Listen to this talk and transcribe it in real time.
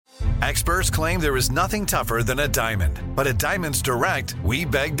Experts claim there is nothing tougher than a diamond. But at Diamonds Direct, we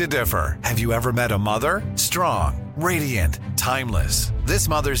beg to differ. Have you ever met a mother? Strong, radiant, timeless. This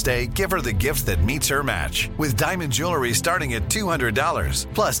Mother's Day, give her the gift that meets her match. With diamond jewelry starting at $200.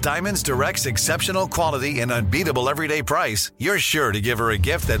 Plus Diamonds Direct's exceptional quality and unbeatable everyday price, you're sure to give her a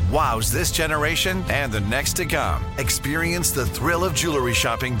gift that wows this generation and the next to come. Experience the thrill of jewelry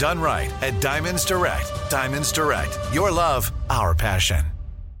shopping done right at Diamonds Direct. Diamonds Direct. Your love, our passion.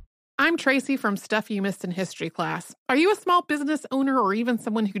 I'm Tracy from Stuff You Missed in History class. Are you a small business owner or even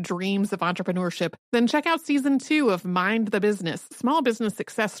someone who dreams of entrepreneurship? Then check out Season 2 of Mind the Business, Small Business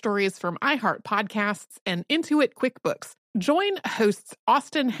Success Stories from iHeart Podcasts and Intuit QuickBooks. Join hosts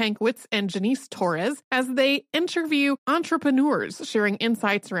Austin Hankwitz and Janice Torres as they interview entrepreneurs sharing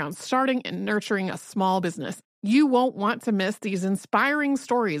insights around starting and nurturing a small business. You won't want to miss these inspiring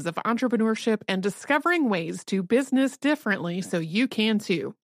stories of entrepreneurship and discovering ways to business differently so you can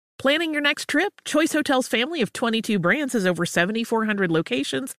too. Planning your next trip? Choice Hotels' family of 22 brands has over 7,400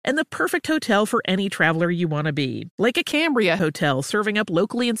 locations and the perfect hotel for any traveler you want to be. Like a Cambria Hotel, serving up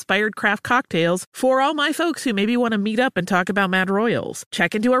locally inspired craft cocktails for all my folks who maybe want to meet up and talk about Mad Royals.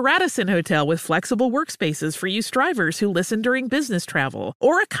 Check into a Radisson Hotel with flexible workspaces for you strivers who listen during business travel.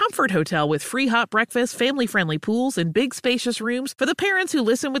 Or a Comfort Hotel with free hot breakfast, family-friendly pools, and big spacious rooms for the parents who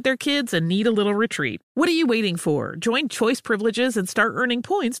listen with their kids and need a little retreat. What are you waiting for? Join Choice Privileges and start earning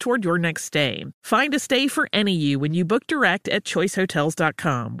points toward your next stay. Find a stay for any you when you book direct at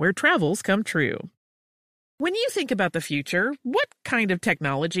choicehotels.com, where travels come true. When you think about the future, what kind of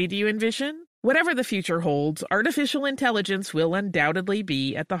technology do you envision? Whatever the future holds, artificial intelligence will undoubtedly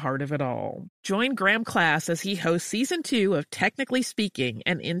be at the heart of it all. Join Graham Class as he hosts Season 2 of Technically Speaking,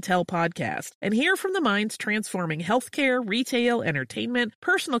 an Intel podcast, and hear from the minds transforming healthcare, retail, entertainment,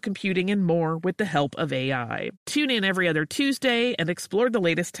 personal computing, and more with the help of AI. Tune in every other Tuesday and explore the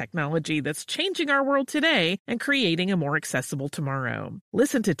latest technology that's changing our world today and creating a more accessible tomorrow.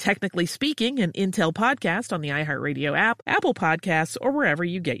 Listen to Technically Speaking, an Intel podcast on the iHeartRadio app, Apple Podcasts, or wherever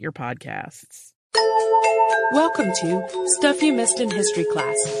you get your podcasts. Welcome to Stuff You Missed in History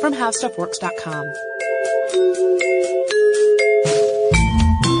class from HowStuffWorks.com.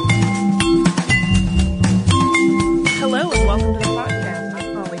 Hello and welcome to the podcast.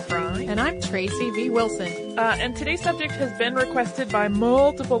 I'm Holly Fry. And I'm Tracy V. Wilson. And today's subject has been requested by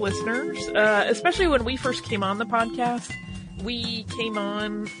multiple listeners, especially when we first came on the podcast. We came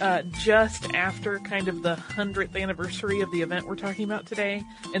on just after kind of the 100th anniversary of the event we're talking about today.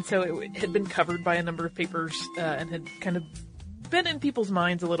 And so it had been covered by a number of papers and had kind of been in people's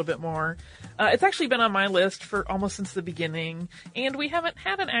minds a little bit more. It's actually been on my list for almost since the beginning. And we haven't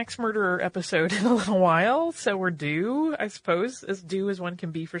had an axe murderer episode in a little while. So we're due, I suppose, as due as one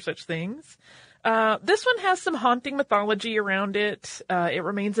can be for such things. This one has some haunting mythology around it. It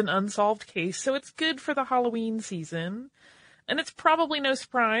remains an unsolved case, so it's good for the Halloween season. And it's probably no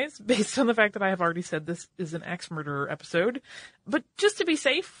surprise, based on the fact that I have already said this is an axe murderer episode. But just to be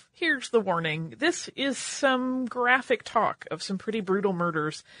safe, here's the warning. This is some graphic talk of some pretty brutal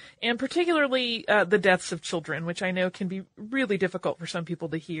murders, and particularly the deaths of children, which I know can be really difficult for some people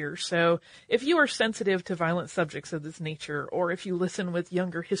to hear. So if you are sensitive to violent subjects of this nature, or if you listen with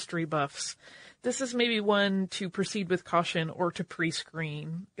younger history buffs, this is maybe one to proceed with caution or to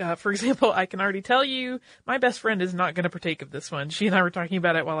pre-screen. For example, I can already tell you my best friend is not going to partake of this one. She and I were talking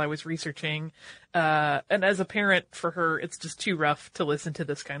about it while I was researching. And as a parent, for her, it's just too rough to listen to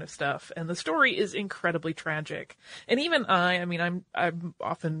this kind of stuff. And the story is incredibly tragic. And even I'm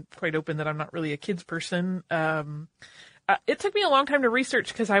often quite open that I'm not really a kids person. It took me a long time to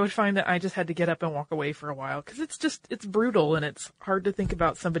research because I would find that I just had to get up and walk away for a while because it's brutal and it's hard to think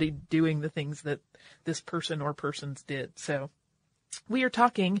about somebody doing the things that this person or persons did. So we are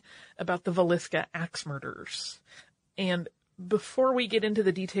talking about the Villisca axe murders. And before we get into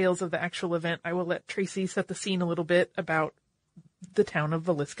the details of the actual event, I will let Tracy set the scene a little bit about the town of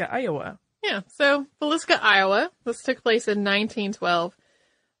Villisca, Iowa. Yeah, so Villisca, Iowa. This took place in 1912.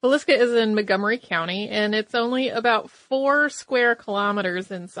 Villisca is in Montgomery County, and it's only about 4 square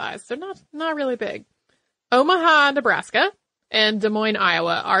kilometers in size, so not really big. Omaha, Nebraska, and Des Moines,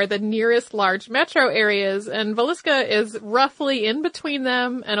 Iowa are the nearest large metro areas, and Villisca is roughly in between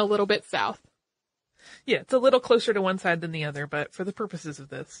them and a little bit south. Yeah, it's a little closer to one side than the other, but for the purposes of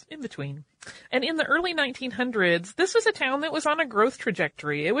this, in between. And in the early 1900s, this was a town that was on a growth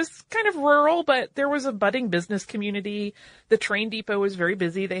trajectory. It was kind of rural, but there was a budding business community. The train depot was very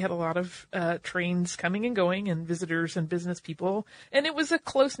busy. They had a lot of trains coming and going and visitors and business people, and it was a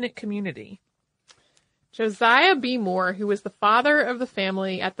close-knit community. Josiah B. Moore, who was the father of the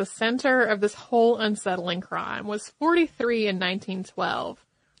family at the center of this whole unsettling crime, was 43 in 1912.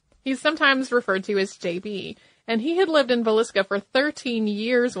 He's sometimes referred to as JB, and he had lived in Villisca for 13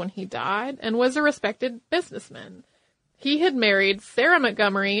 years when he died and was a respected businessman. He had married Sarah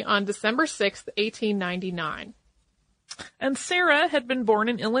Montgomery on December 6th, 1899. And Sarah had been born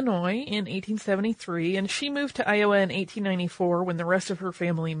in Illinois in 1873, and she moved to Iowa in 1894 when the rest of her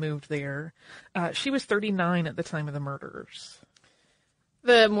family moved there. She was 39 at the time of the murders.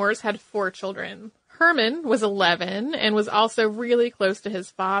 The Moores had 4 children. Herman was 11 and was also really close to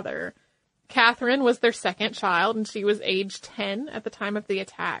his father. Catherine was their second child, and she was age 10 at the time of the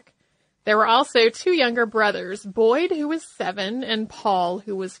attack. There were also 2 younger brothers, Boyd, who was 7, and Paul,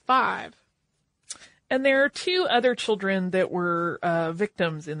 who was 5. And there are 2 other children that were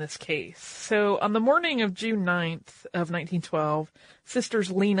victims in this case. So on the morning of June 9th of 1912,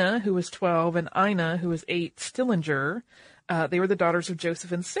 sisters Lena, who was 12, and Ina, who was 8, Stillinger, they were the daughters of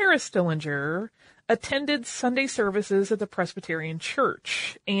Joseph and Sarah Stillinger, attended Sunday services at the Presbyterian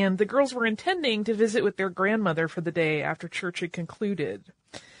Church. And the girls were intending to visit with their grandmother for the day after church had concluded.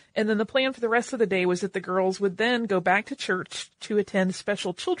 And then the plan for the rest of the day was that the girls would then go back to church to attend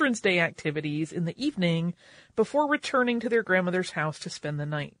special Children's Day activities in the evening before returning to their grandmother's house to spend the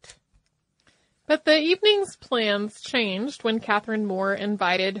night. But the evening's plans changed when Catherine Moore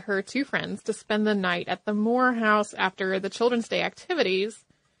invited her 2 friends to spend the night at the Moore house after the Children's Day activities.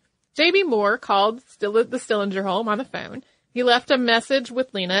 J.B. Moore called the Stillinger home on the phone. He left a message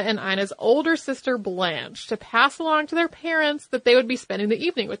with Lena and Ina's older sister Blanche to pass along to their parents that they would be spending the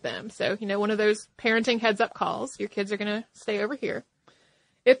evening with them. So, one of those parenting heads-up calls. Your kids are going to stay over here.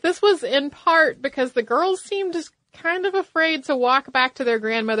 This was in part because the girls seemed just kind of afraid to walk back to their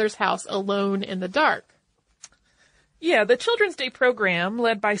grandmother's house alone in the dark. Yeah, the Children's Day program,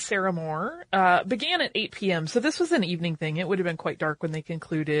 led by Sarah Moore, began at 8 p.m., so this was an evening thing. It would have been quite dark when they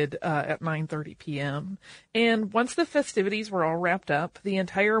concluded at 9:30 p.m. And once the festivities were all wrapped up, the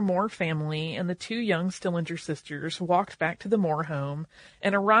entire Moore family and the 2 young Stillinger sisters walked back to the Moore home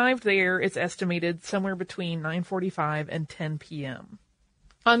and arrived there, it's estimated, somewhere between 9:45 and 10 p.m.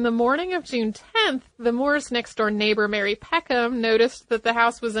 On the morning of June 10th, the Moore's next-door neighbor, Mary Peckham, noticed that the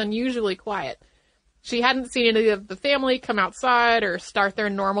house was unusually quiet. She hadn't seen any of the family come outside or start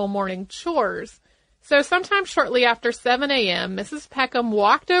their normal morning chores. So sometime shortly after 7 a.m., Mrs. Peckham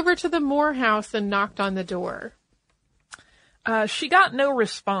walked over to the Moore house and knocked on the door. She got no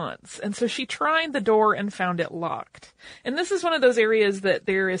response, and so she tried the door and found it locked. And this is one of those areas that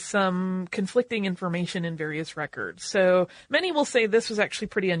there is some conflicting information in various records. So many will say this was actually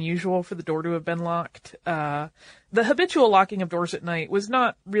pretty unusual for the door to have been locked. The habitual locking of doors at night was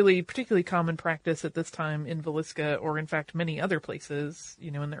not really particularly common practice at this time in Villisca, or in fact many other places.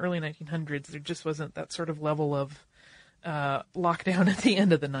 In the early 1900s, there just wasn't that sort of level of lockdown at the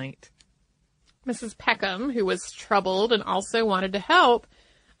end of the night. Mrs. Peckham, who was troubled and also wanted to help,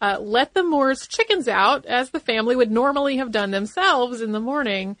 let the Moore's chickens out, as the family would normally have done themselves in the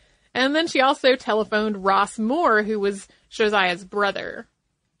morning. And then she also telephoned Ross Moore, who was Josiah's brother.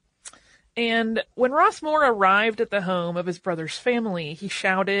 And when Ross Moore arrived at the home of his brother's family, he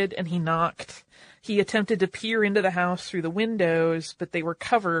shouted and he knocked. He attempted to peer into the house through the windows, but they were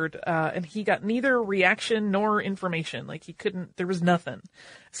covered, and he got neither reaction nor information. There was nothing.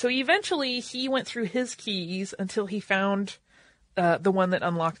 So eventually he went through his keys until he found the one that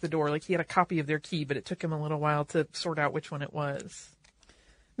unlocked the door. He had a copy of their key, but it took him a little while to sort out which one it was.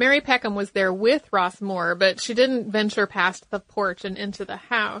 Mary Peckham was there with Ross Moore, but she didn't venture past the porch and into the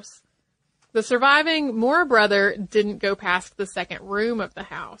house. The surviving Moore brother didn't go past the second room of the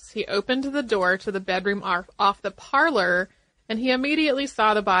house. He opened the door to the bedroom off the parlor, and he immediately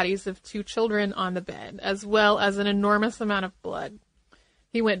saw the bodies of 2 children on the bed, as well as an enormous amount of blood.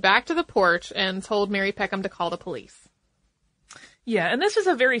 He went back to the porch and told Mary Peckham to call the police. Yeah, and this was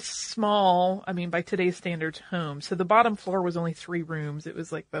a very small, by today's standards, home. So the bottom floor was only 3 rooms. It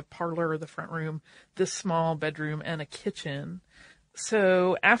was like the parlor or the front room, this small bedroom, and a kitchen.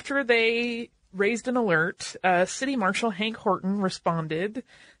 So after they raised an alert, City Marshal Hank Horton responded.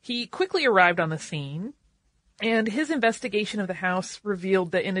 He quickly arrived on the scene, and his investigation of the house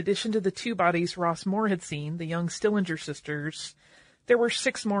revealed that in addition to the 2 bodies Ross Moore had seen, the young Stillinger sisters, there were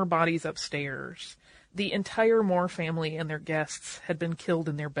 6 more bodies upstairs. The entire Moore family and their guests had been killed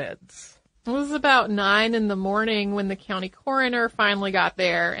in their beds. It was about 9 in the morning when the county coroner finally got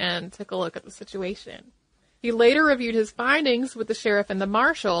there and took a look at the situation. He later reviewed his findings with the sheriff and the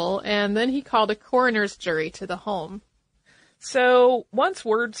marshal, and then he called a coroner's jury to the home. So once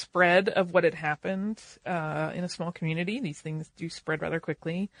word spread of what had happened in a small community, these things do spread rather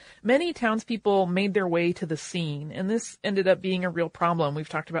quickly, many townspeople made their way to the scene, and this ended up being a real problem. We've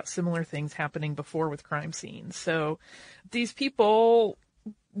talked about similar things happening before with crime scenes. So these people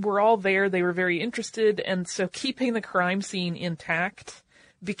were all there. They were very interested. And so keeping the crime scene intact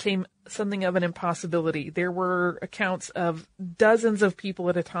became something of an impossibility. There were accounts of dozens of people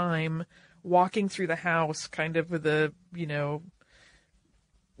at a time walking through the house, kind of with a,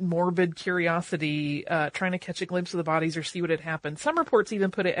 morbid curiosity, trying to catch a glimpse of the bodies or see what had happened. Some reports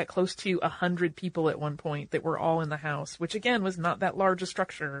even put it at close to 100 people at one point that were all in the house, which again was not that large a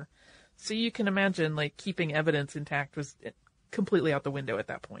structure. So you can imagine, keeping evidence intact was completely out the window at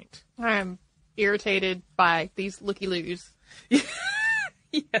that point. I'm irritated by these looky-loos.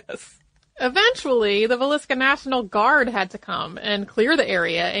 Yes. Eventually, the Villisca National Guard had to come and clear the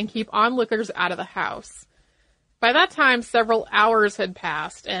area and keep onlookers out of the house. By that time, several hours had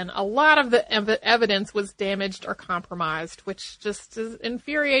passed, and a lot of the evidence was damaged or compromised, which just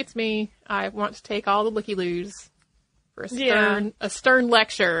infuriates me. I want to take all the looky-loos for a stern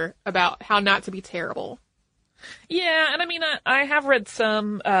lecture about how not to be terrible. Yeah, and I mean, I have read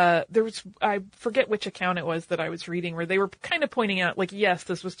some, I forget which account it was that I was reading, where they were kind of pointing out, yes,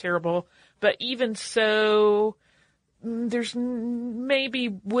 this was terrible, but even so, there's maybe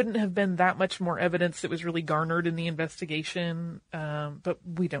wouldn't have been that much more evidence that was really garnered in the investigation, but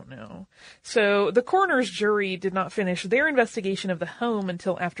we don't know. So the coroner's jury did not finish their investigation of the home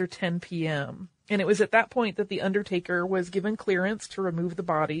until after 10 p.m., and it was at that point that the undertaker was given clearance to remove the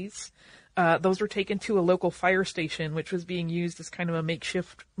bodies. Those were taken to a local fire station, which was being used as kind of a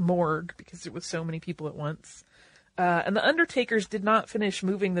makeshift morgue because it was so many people at once. And the undertakers did not finish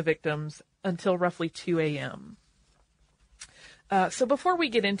moving the victims until roughly 2 a.m. So before we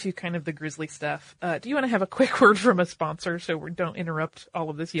get into kind of the grisly stuff, do you want to have a quick word from a sponsor so we don't interrupt all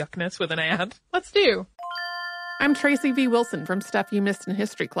of this yuckness with an ad? Let's do. I'm Tracy V. Wilson from Stuff You Missed in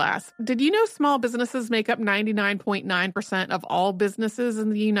History Class. Did you know small businesses make up 99.9% of all businesses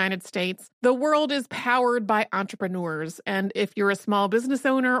in the United States? The world is powered by entrepreneurs, and if you're a small business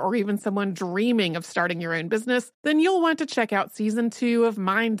owner or even someone dreaming of starting your own business, then you'll want to check out Season 2 of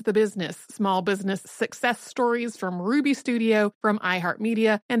Mind the Business, Small Business Success Stories from Ruby Studio, from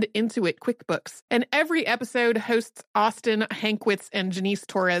iHeartMedia, and Intuit QuickBooks. And every episode, hosts Austin Hankwitz and Janice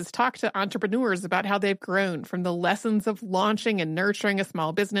Torres talk to entrepreneurs about how they've grown from the lessons of launching and nurturing a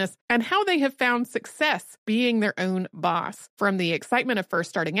small business and how they have found success being their own boss. From the excitement of first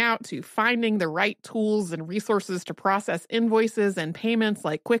starting out to finding the right tools and resources to process invoices and payments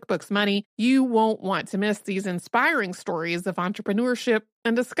like QuickBooks Money, you won't want to miss these inspiring stories of entrepreneurship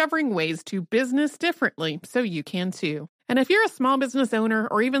and discovering ways to business differently so you can too. And if you're a small business owner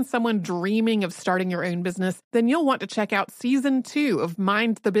or even someone dreaming of starting your own business, then you'll want to check out Season 2 of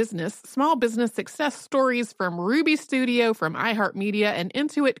Mind the Business, Small Business Success Stories from Ruby Studio, from iHeartMedia, and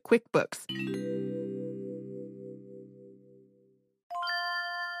Intuit QuickBooks.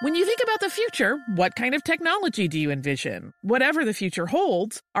 When you think about the future, what kind of technology do you envision? Whatever the future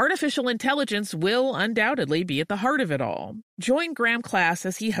holds, artificial intelligence will undoubtedly be at the heart of it all. Join Graham Class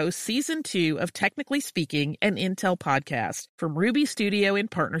as he hosts Season 2 of Technically Speaking, an Intel podcast from Ruby Studio in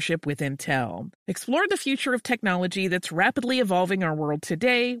partnership with Intel. Explore the future of technology that's rapidly evolving our world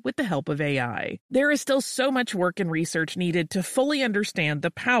today with the help of AI. There is still so much work and research needed to fully understand the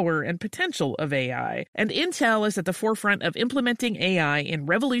power and potential of AI, and Intel is at the forefront of implementing AI in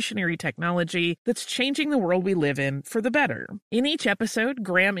revolutionary technology that's changing the world we live in for the better. In each episode,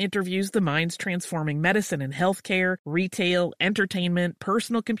 Graham interviews the minds transforming medicine and healthcare, retail, entertainment,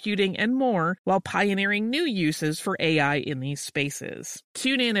 personal computing, and more, while pioneering new uses for AI in these spaces.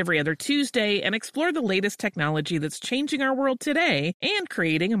 Tune in every other Tuesday and explore the latest technology that's changing our world today and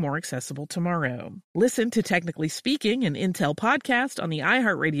creating a more accessible tomorrow. Listen to Technically Speaking, an Intel podcast on the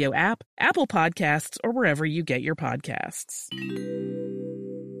iHeartRadio app, Apple Podcasts, or wherever you get your podcasts.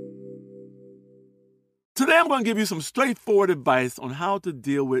 Today I'm going to give you some straightforward advice on how to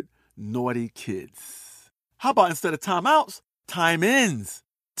deal with naughty kids. How about instead of timeouts, time-ins?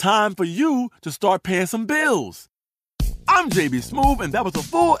 Time for you to start paying some bills. I'm JB Smoove, and that was a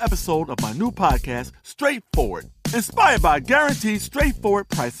full episode of my new podcast, Straightforward, inspired by guaranteed straightforward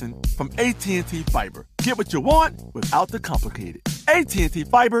pricing from AT&T Fiber. Get what you want without the complicated. AT&T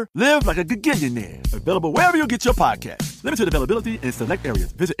Fiber, live like a gigillionaire. Available wherever you get your podcasts. Limited availability in select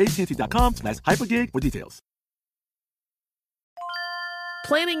areas. Visit AT&T.com/hypergig for details.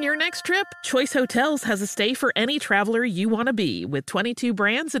 Planning your next trip? Choice Hotels has a stay for any traveler you want to be, with 22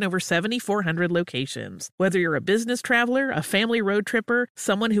 brands and over 7,400 locations. Whether you're a business traveler, a family road tripper,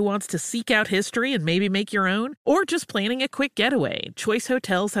 someone who wants to seek out history and maybe make your own, or just planning a quick getaway, Choice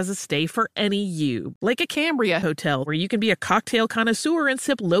Hotels has a stay for any you. Like a Cambria Hotel, where you can be a cocktail connoisseur and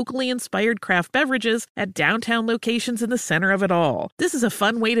sip locally inspired craft beverages at downtown locations in the center of it all. This is a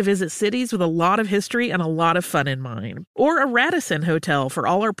fun way to visit cities with a lot of history and a lot of fun in mind. Or a Radisson Hotel, for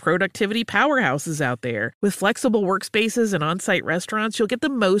all our productivity powerhouses out there. With flexible workspaces and on-site restaurants, you'll get the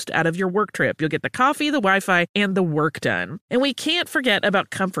most out of your work trip. You'll get the coffee, the Wi-Fi, and the work done. And we can't forget about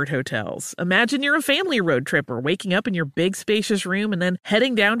comfort hotels. Imagine you're a family road tripper, waking up in your big spacious room and then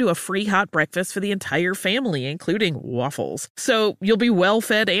heading down to a free hot breakfast for the entire family, including waffles. So you'll be well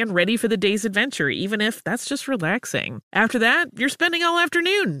fed and ready for the day's adventure, even if that's just relaxing. After that, you're spending all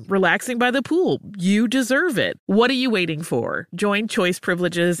afternoon relaxing by the pool. You deserve it. What are you waiting for? Join Choice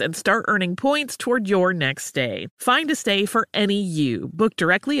Privileges and start earning points toward your next stay. Find a stay for any you. Book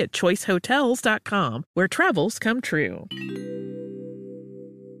directly at choicehotels.com, where travels come true.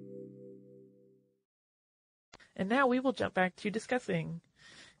 And now we will jump back to discussing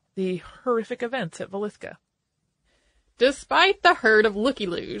the horrific events at Villisca. Despite the herd of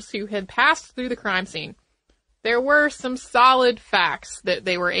looky-loos who had passed through the crime scene, there were some solid facts that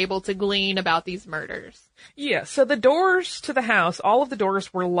they were able to glean about these murders. Yeah, so the doors to the house, all of the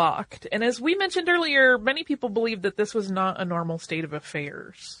doors were locked. And as we mentioned earlier, many people believed that this was not a normal state of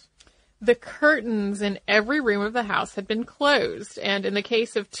affairs. The curtains in every room of the house had been closed, and in the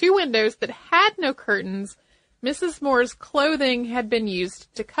case of 2 windows that had no curtains, Mrs. Moore's clothing had been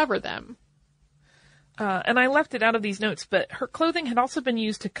used to cover them. And I left it out of these notes, but her clothing had also been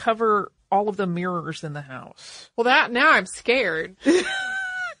used to cover all of the mirrors in the house. Well, now I'm scared.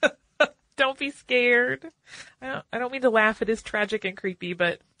 Don't be scared. I don't mean to laugh. It is tragic and creepy,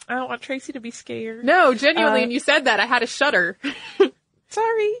 but I don't want Tracy to be scared. No, genuinely, when you said that, I had a shudder.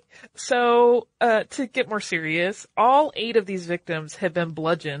 Sorry. So, to get more serious, all 8 of these victims had been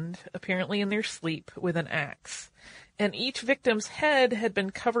bludgeoned, apparently in their sleep, with an axe. And each victim's head had been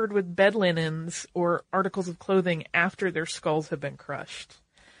covered with bed linens or articles of clothing after their skulls had been crushed.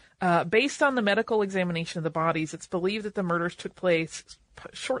 Based on the medical examination of the bodies, it's believed that the murders took place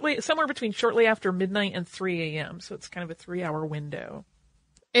shortly after midnight and 3 a.m., so it's kind of a 3-hour window.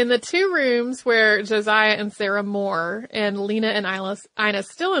 In the 2 rooms where Josiah and Sarah Moore and Lena and Ina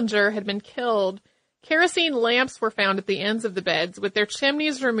Stillinger had been killed, kerosene lamps were found at the ends of the beds with their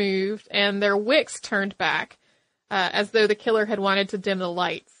chimneys removed and their wicks turned back, as though the killer had wanted to dim the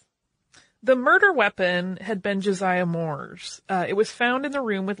lights. The murder weapon had been Josiah Moore's. It was found in the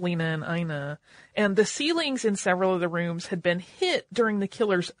room with Lena and Ina, and the ceilings in several of the rooms had been hit during the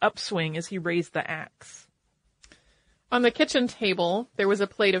killer's upswing as he raised the axe. On the kitchen table, there was a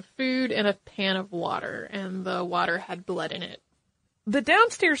plate of food and a pan of water, and the water had blood in it. The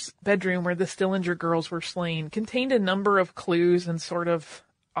downstairs bedroom where the Stillinger girls were slain contained a number of clues and sort of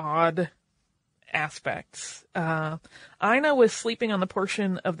odd aspects. Ina was sleeping on the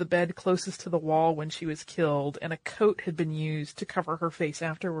portion of the bed closest to the wall when she was killed, and a coat had been used to cover her face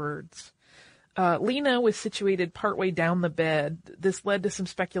afterwards. Lena was situated partway down the bed. This led to some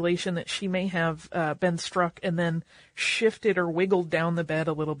speculation that she may have been struck and then shifted or wiggled down the bed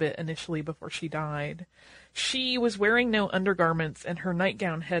a little bit initially before she died. She was wearing no undergarments, and her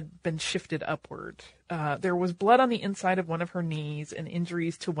nightgown had been shifted upward. There was blood on the inside of one of her knees and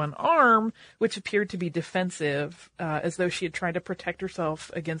injuries to one arm, which appeared to be defensive, as though she had tried to protect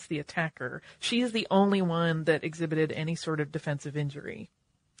herself against the attacker. She is the only one that exhibited any sort of defensive injury.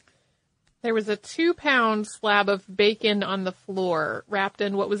 There was a 2-pound slab of bacon on the floor, wrapped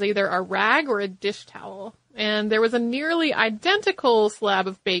in what was either a rag or a dish towel. And there was a nearly identical slab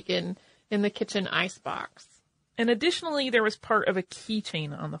of bacon in the kitchen icebox. And additionally, there was part of a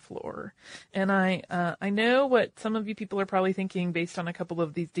keychain on the floor. And I know what some of you people are probably thinking based on a couple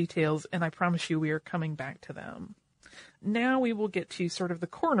of these details, and I promise you we are coming back to them. Now we will get to sort of the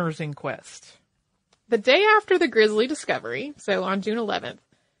coroner's inquest. The day after the grisly discovery, so on June 11th,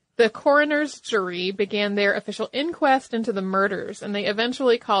 the coroner's jury began their official inquest into the murders, and they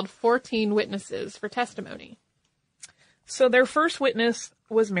eventually called 14 witnesses for testimony. So their first witness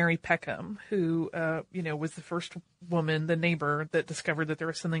was Mary Peckham, who, was the first woman, the neighbor, that discovered that there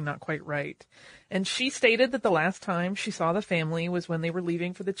was something not quite right. And she stated that the last time she saw the family was when they were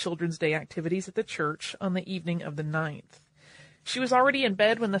leaving for the Children's Day activities at the church on the evening of the 9th. She was already in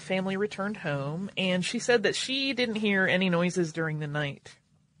bed when the family returned home, and she said that she didn't hear any noises during the night.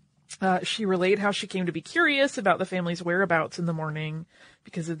 She relayed how she came to be curious about the family's whereabouts in the morning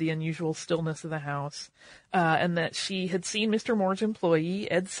because of the unusual stillness of the house, and that she had seen Mr. Moore's employee,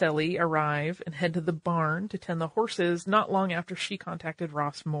 Ed Selly, arrive and head to the barn to tend the horses not long after she contacted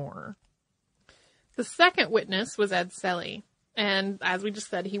Ross Moore. The second witness was Ed Selly, and as we just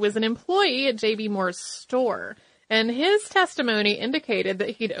said, he was an employee at J.B. Moore's store. And his testimony indicated that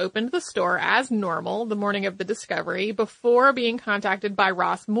he'd opened the store as normal the morning of the discovery before being contacted by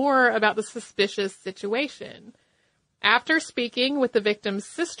Ross Moore about the suspicious situation. After speaking with the victim's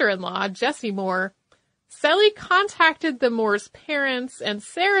sister-in-law, Jessie Moore, Selly contacted the Moores' parents and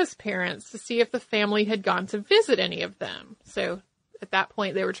Sarah's parents to see if the family had gone to visit any of them. So at that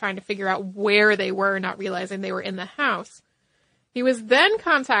point, they were trying to figure out where they were, not realizing they were in the house. He was then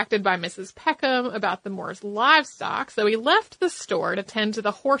contacted by Mrs. Peckham about the Moores' livestock, so he left the store to tend to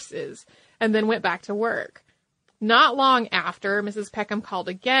the horses and then went back to work. Not long after, Mrs. Peckham called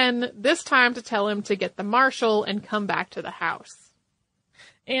again, this time to tell him to get the marshal and come back to the house.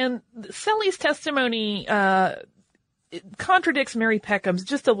 And Selly's testimony it contradicts Mary Peckham's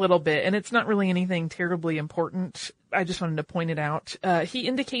just a little bit, and it's not really anything terribly important. I just wanted to point it out. He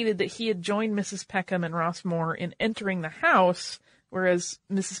indicated that he had joined Mrs. Peckham and Ross Moore in entering the house, whereas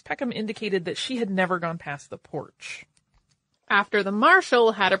Mrs. Peckham indicated that she had never gone past the porch. After the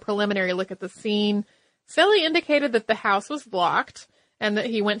marshal had a preliminary look at the scene, Selly indicated that the house was locked and that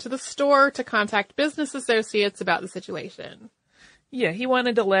he went to the store to contact business associates about the situation. Yeah, he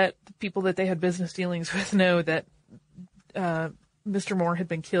wanted to let the people that they had business dealings with know that Mr. Moore had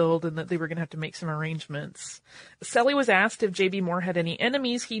been killed and that they were going to have to make some arrangements. Selly was asked if J.B. Moore had any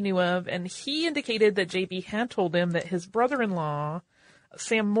enemies he knew of, and he indicated that J.B. had told him that his brother-in-law,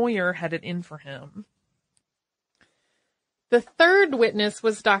 Sam Moyer, had it in for him. The third witness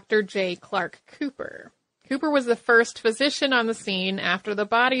was Dr. J. Clark Cooper. Cooper was the first physician on the scene after the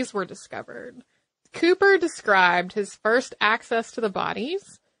bodies were discovered. Cooper described his first access to the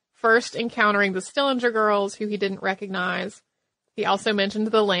bodies, first encountering the Stillinger girls, who he didn't recognize. He also mentioned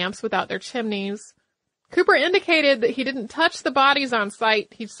the lamps without their chimneys. Cooper indicated that he didn't touch the bodies on site.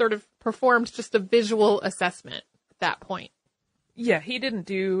 He sort of performed just a visual assessment at that point. Yeah, he didn't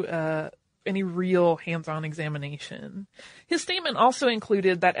do any real hands-on examination. His statement also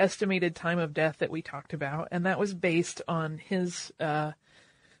included that estimated time of death that we talked about, and that was based on his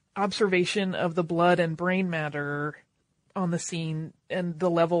observation of the blood and brain matter on the scene and the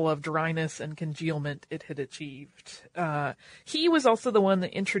level of dryness and congealment it had achieved. He was also the one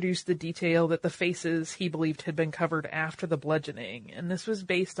that introduced the detail that the faces he believed had been covered after the bludgeoning, and this was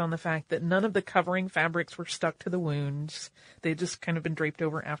based on the fact that none of the covering fabrics were stuck to the wounds. They'd just kind of been draped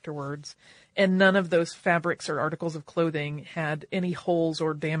over afterwards, and none of those fabrics or articles of clothing had any holes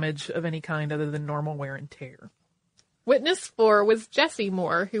or damage of any kind other than normal wear and tear. Witness 4 was Jessie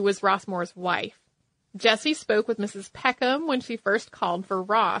Moore, who was Ross Moore's wife. Jessie spoke with Mrs. Peckham when she first called for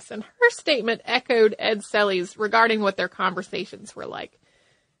Ross, and her statement echoed Ed Selly's regarding what their conversations were like.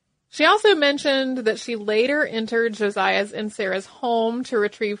 She also mentioned that she later entered Josiah's and Sarah's home to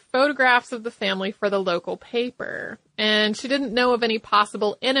retrieve photographs of the family for the local paper, and she didn't know of any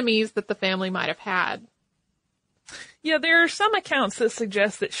possible enemies that the family might have had. Yeah, there are some accounts that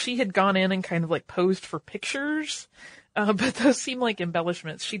suggest that she had gone in and kind of like posed for pictures, but those seem like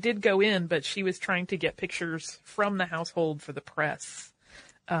embellishments. She did go in, but she was trying to get pictures from the household for the press,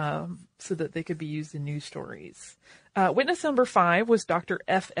 so that they could be used in news stories. Witness number 5 was Dr.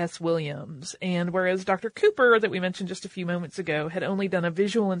 F.S. Williams, and whereas Dr. Cooper, that we mentioned just a few moments ago, had only done a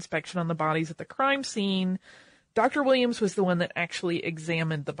visual inspection on the bodies at the crime scene, Dr. Williams was the one that actually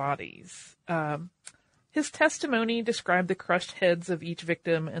examined the bodies. His testimony described the crushed heads of each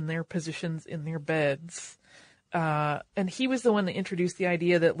victim and their positions in their beds. And he was the one that introduced the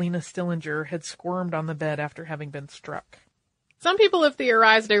idea that Lena Stillinger had squirmed on the bed after having been struck. Some people have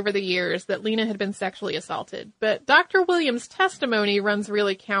theorized over the years that Lena had been sexually assaulted, but Dr. Williams' testimony runs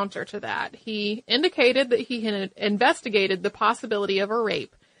really counter to that. He indicated that he had investigated the possibility of a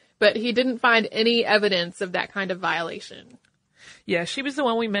rape, but he didn't find any evidence of that kind of violation. Yeah, she was the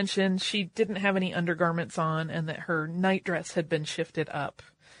one we mentioned. She didn't have any undergarments on, and that her nightdress had been shifted up.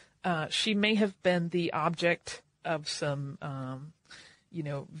 She may have been the object of some,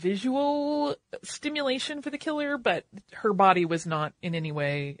 visual stimulation for the killer, but her body was not in any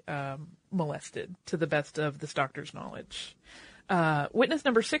way molested, to the best of this doctor's knowledge. Witness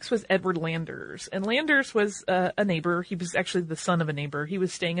number 6 was Edward Landers, and Landers was a neighbor. He was actually the son of a neighbor. He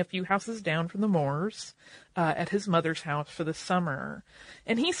was staying a few houses down from the Moores at his mother's house for the summer,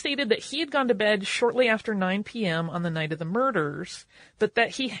 and he stated that he had gone to bed shortly after 9 p.m. on the night of the murders, but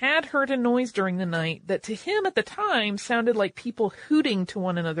that he had heard a noise during the night that to him at the time sounded like people hooting to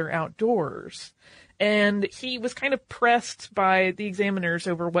one another outdoors. And he was kind of pressed by the examiners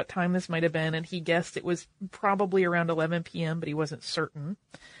over what time this might have been, and he guessed it was probably around 11 p.m., but he wasn't certain.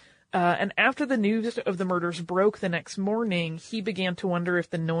 And after the news of the murders broke the next morning, he began to wonder if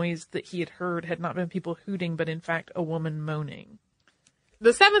the noise that he had heard had not been people hooting, but in fact a woman moaning.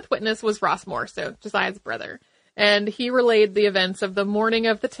 The 7th witness was Ross Moore, so Josiah's brother, and he relayed the events of the morning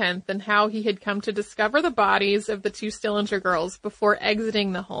of the 10th and how he had come to discover the bodies of the 2 Stillinger girls before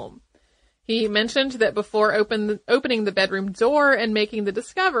exiting the home. He mentioned that before opening the bedroom door and making the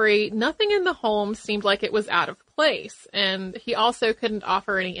discovery, nothing in the home seemed like it was out of place, and he also couldn't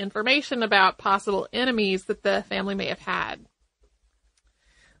offer any information about possible enemies that the family may have had.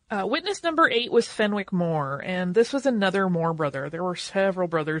 Witness number 8 was Fenwick Moore, and this was another Moore brother. There were several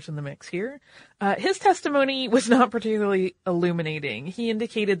brothers in the mix here. His testimony was not particularly illuminating. He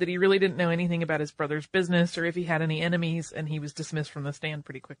indicated that he really didn't know anything about his brother's business or if he had any enemies, and he was dismissed from the stand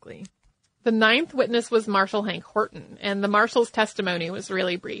pretty quickly. The 9th witness was Marshal Hank Horton, and the marshal's testimony was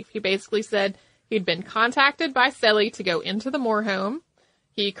really brief. He basically said he'd been contacted by Selly to go into the Moore home.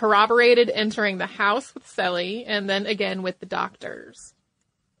 He corroborated entering the house with Selly, and then again with the doctors.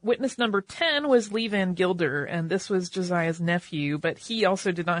 Witness number 10 was Lee Van Gilder, and this was Josiah's nephew, but he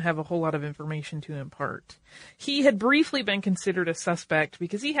also did not have a whole lot of information to impart. He had briefly been considered a suspect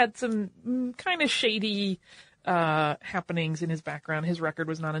because he had some kind of shady happenings in his background. His record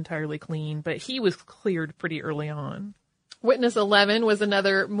was not entirely clean, but he was cleared pretty early on. Witness 11 was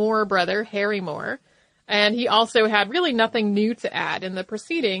another Moore brother, Harry Moore, and he also had really nothing new to add in the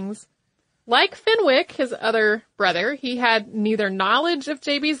proceedings. Like Fenwick, his other brother, he had neither knowledge of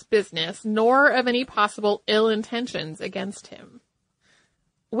JB's business nor of any possible ill intentions against him.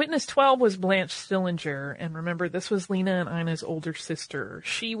 Witness 12 was Blanche Stillinger, and remember, this was Lena and Ina's older sister.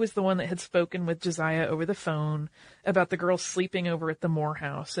 She was the one that had spoken with Josiah over the phone about the girls sleeping over at the Moore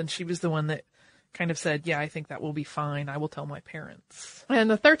house, and she was the one that kind of said, yeah, I think that will be fine. I will tell my parents. And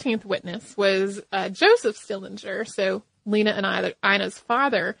the 13th witness was Joseph Stillinger, so Lena and Ina's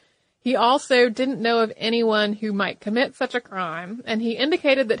father. He also didn't know of anyone who might commit such a crime, and he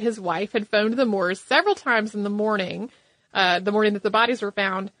indicated that his wife had phoned the Moores several times in the morning that the bodies were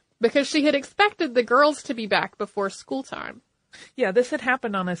found, because she had expected the girls to be back before school time. Yeah, this had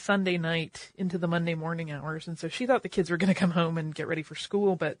happened on a Sunday night into the Monday morning hours, and so she thought the kids were going to come home and get ready for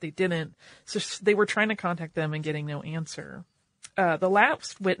school, but they didn't. So they were trying to contact them and getting no answer. The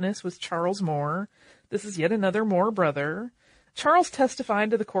last witness was Charles Moore. This is yet another Moore brother. Charles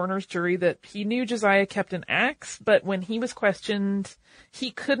testified to the coroner's jury that he knew Josiah kept an axe, but when he was questioned,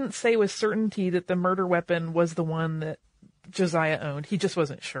 he couldn't say with certainty that the murder weapon was the one that Josiah owned. He just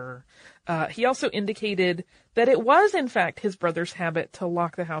wasn't sure. He also indicated that it was, in fact, his brother's habit to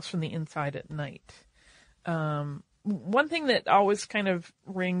lock the house from the inside at night. One thing that always kind of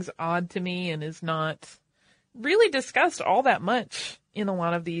rings odd to me and is not really discussed all that much in a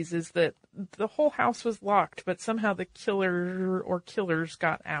lot of these is that the whole house was locked, but somehow the killer or killers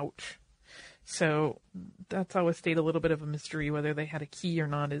got out. So that's always stayed a little bit of a mystery. Whether they had a key or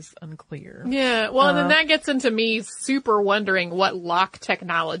not is unclear. Yeah, well, and then that gets into me super wondering what lock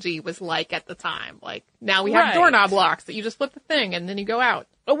technology was like at the time. Like, now we have doorknob locks that you just flip the thing and then you go out.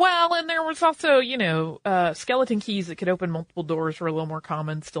 Well, and there was also, skeleton keys that could open multiple doors were a little more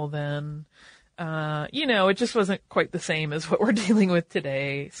common still then. It just wasn't quite the same as what we're dealing with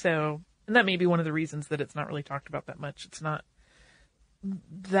today. So, and that may be one of the reasons that it's not really talked about that much. It's not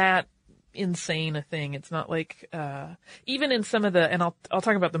that insane a thing. It's not like, even in some of the, and I'll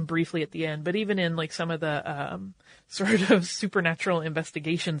talk about them briefly at the end, but even in like some of the, sort of supernatural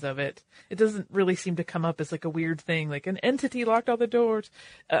investigations of it, it doesn't really seem to come up as like a weird thing, like an entity locked all the doors.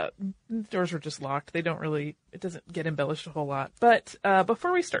 Doors were just locked. It doesn't get embellished a whole lot. But,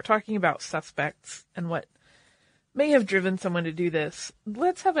 before we start talking about suspects and what may have driven someone to do this,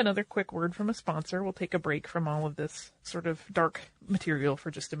 let's have another quick word from a sponsor. We'll take a break from all of this sort of dark material for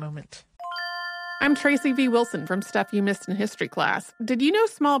just a moment. I'm Tracy V. Wilson from Stuff You Missed in History Class. Did you know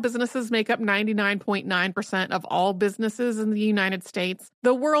small businesses make up 99.9% of all businesses in the United States?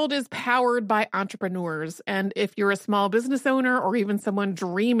 The world is powered by entrepreneurs, and if you're a small business owner or even someone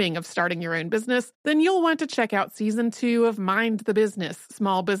dreaming of starting your own business, then you'll want to check out Season 2 of Mind the Business,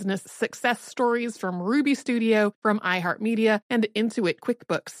 Small Business Success Stories from Ruby Studio, from iHeartMedia, and Intuit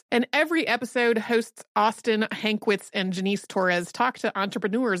QuickBooks. And every episode, hosts Austin Hankwitz and Janice Torres talk to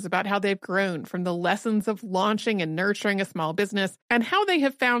entrepreneurs about how they've grown from the lessons of launching and nurturing a small business and how they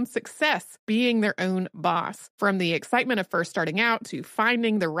have found success being their own boss. From the excitement of first starting out to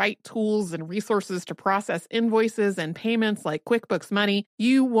finding the right tools and resources to process invoices and payments like QuickBooks Money,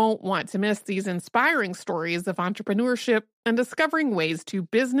 you won't want to miss these inspiring stories of entrepreneurship and discovering ways to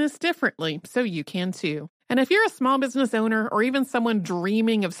business differently so you can too. And if you're a small business owner or even someone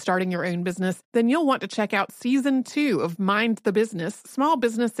dreaming of starting your own business, then you'll want to check out Season 2 of Mind the Business, Small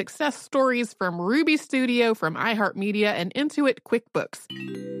Business Success Stories from Ruby Studio, from iHeartMedia, and Intuit QuickBooks.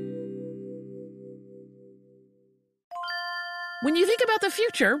 When you think about the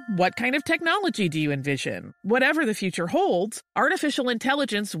future, what kind of technology do you envision? Whatever the future holds, artificial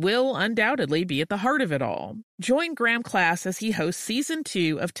intelligence will undoubtedly be at the heart of it all. Join Graham Class as he hosts Season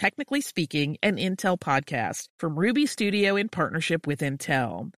 2 of Technically Speaking, an Intel podcast from Ruby Studio in partnership with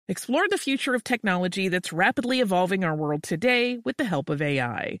Intel. Explore the future of technology that's rapidly evolving our world today with the help of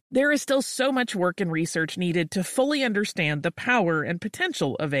AI. There is still so much work and research needed to fully understand the power and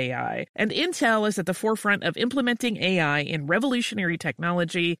potential of AI, and Intel is at the forefront of implementing AI in revolutionary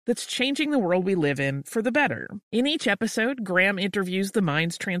technology that's changing the world we live in for the better. In each episode, Graham interviews the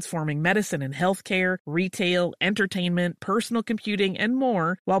minds transforming medicine and healthcare, retail, entertainment, personal computing, and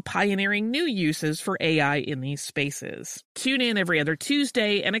more, while pioneering new uses for AI in these spaces. Tune in every other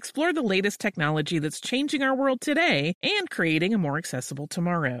Tuesday and explore the latest technology that's changing our world today and creating a more accessible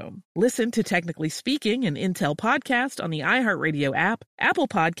tomorrow. Listen to Technically Speaking, an Intel podcast on the iHeartRadio app, Apple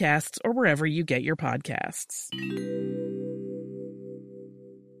Podcasts, or wherever you get your podcasts.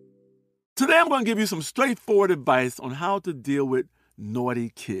 Today I'm going to give you some straightforward advice on how to deal with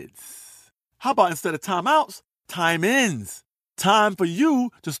naughty kids. How about instead of timeouts, time-ins? Time for you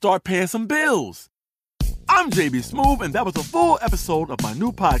to start paying some bills. I'm JB Smoove, and that was a full episode of my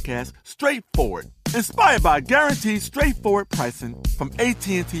new podcast, Straightforward, inspired by guaranteed straightforward pricing from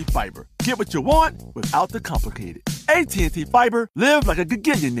AT&T Fiber. Get what you want without the complicated. AT&T Fiber, live like a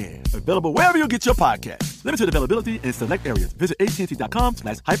gigillionaire. Available wherever you get your podcast. Limited availability in select areas. Visit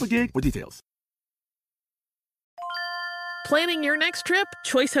AT&T.com/hypergig for details. Planning your next trip?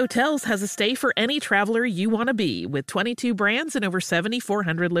 Choice Hotels has a stay for any traveler you want to be, with 22 brands and over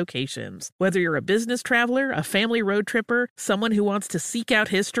 7,400 locations. Whether you're a business traveler, a family road tripper, someone who wants to seek out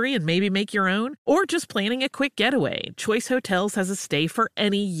history and maybe make your own, or just planning a quick getaway, Choice Hotels has a stay for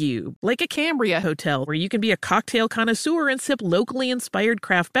any you. Like a Cambria Hotel, where you can be a cocktail connoisseur and sip locally inspired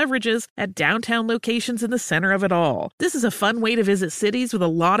craft beverages at downtown locations in the center of it all. This is a fun way to visit cities with a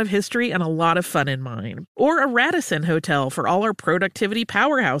lot of history and a lot of fun in mind. Or a Radisson Hotel for all our productivity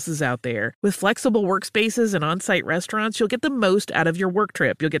powerhouses out there. With flexible workspaces and on-site restaurants, you'll get the most out of your work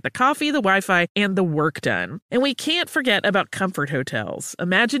trip. You'll get the coffee, the Wi-Fi, and the work done. And we can't forget about Comfort Hotels.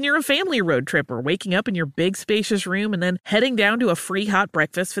 Imagine you're a family road tripper, waking up in your big spacious room and then heading down to a free hot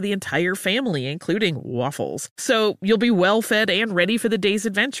breakfast for the entire family, including waffles. So you'll be well fed and ready for the day's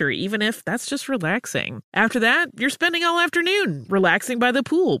adventure, even if that's just relaxing. After that, you're spending all afternoon relaxing by the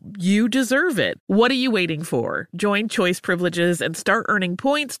pool. You deserve it. What are you waiting for? Join Choice Privileges and start earning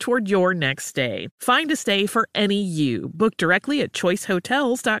points toward your next stay. Find a stay for any you. Book directly at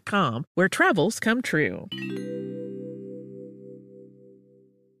choicehotels.com, where travels come true.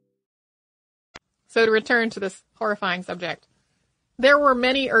 So to return to this horrifying subject, there were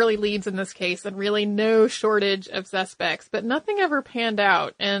many early leads in this case and really no shortage of suspects, but nothing ever panned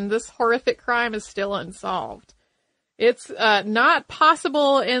out, and this horrific crime is still unsolved. It's not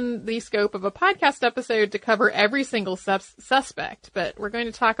possible in the scope of a podcast episode to cover every single suspect, but we're going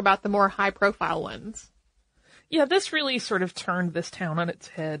to talk about the more high-profile ones. Yeah, this really sort of turned this town on its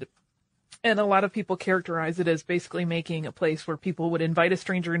head. And a lot of people characterize it as basically making a place where people would invite a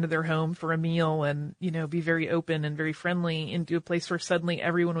stranger into their home for a meal and, you know, be very open and very friendly, into a place where suddenly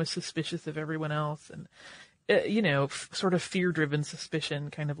everyone was suspicious of everyone else. And, sort of fear-driven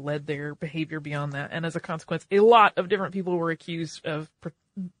suspicion kind of led their behavior beyond that. And as a consequence, a lot of different people were accused of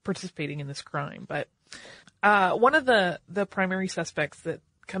participating in this crime. But one of the primary suspects that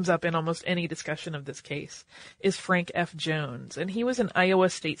comes up in almost any discussion of this case is Frank F. Jones, and he was an Iowa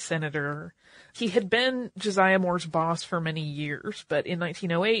state senator. He had been Josiah Moore's boss for many years, but in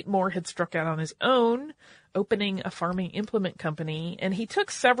 1908, Moore had struck out on his own, opening a farming implement company, and he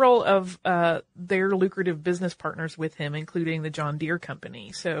took several of their lucrative business partners with him, including the John Deere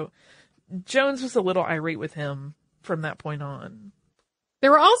Company. So Jones was a little irate with him from that point on.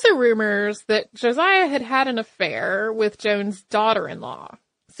 There were also rumors that Josiah had had an affair with Jones' daughter-in-law.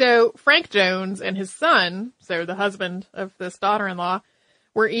 So Frank Jones and his son, so the husband of this daughter-in-law,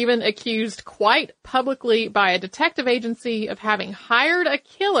 were even accused quite publicly by a detective agency of having hired a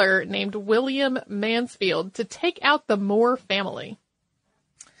killer named William Mansfield to take out the Moore family.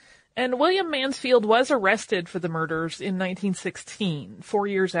 And William Mansfield was arrested for the murders in 1916, 4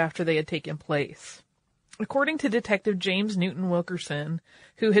 years after they had taken place. According to Detective James Newton Wilkerson,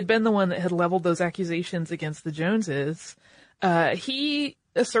 who had been the one that had leveled those accusations against the Joneses, he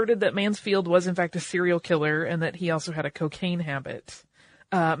asserted that Mansfield was in fact a serial killer and that he also had a cocaine habit.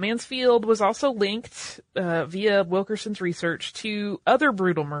 Mansfield was also linked, via Wilkerson's research, to other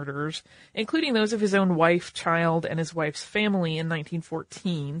brutal murders, including those of his own wife, child, and his wife's family in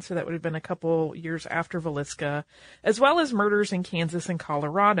 1914, so that would have been a couple years after Villisca, as well as murders in Kansas and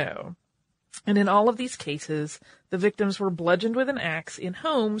Colorado. And in all of these cases, the victims were bludgeoned with an axe in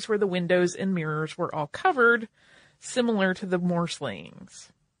homes where the windows and mirrors were all covered, similar to the Moore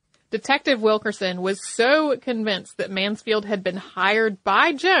slayings. Detective Wilkerson was so convinced that Mansfield had been hired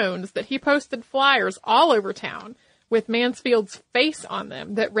by Jones that he posted flyers all over town with Mansfield's face on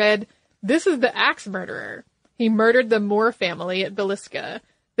them that read, "This is the axe murderer. He murdered the Moore family at Villisca.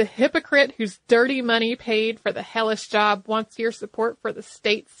 The hypocrite whose dirty money paid for the hellish job wants your support for the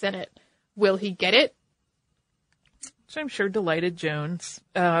state senate. Will he get it?" Which I'm sure delighted Jones.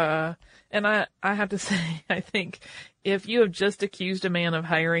 And I have to say, I think if you have just accused a man of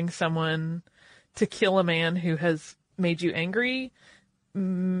hiring someone to kill a man who has made you angry,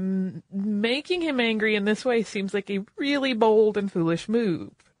 making him angry in this way seems like a really bold and foolish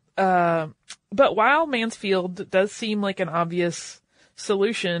move. But while Mansfield does seem like an obvious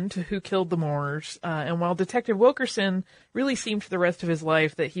solution to who killed the Moores, and while Detective Wilkerson really seemed for the rest of his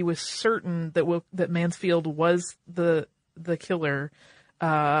life that he was certain that Mansfield was the killer,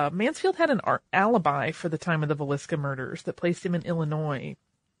 Mansfield had an alibi for the time of the Villisca murders that placed him in Illinois.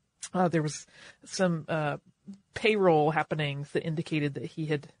 There was some payroll happenings that indicated that he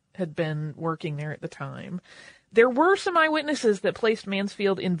had been working there at the time. There were some eyewitnesses that placed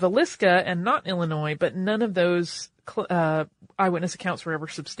Mansfield in Villisca and not Illinois, but none of those eyewitness accounts were ever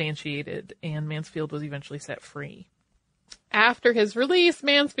substantiated, and Mansfield was eventually set free. After his release,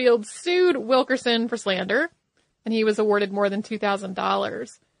 Mansfield sued Wilkerson for slander, and he was awarded more than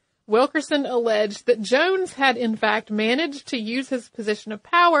 $2,000. Wilkerson alleged that Jones had in fact managed to use his position of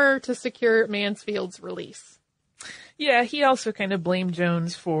power to secure Mansfield's release. Yeah, he also kind of blamed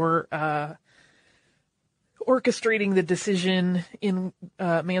Jones for orchestrating the decision in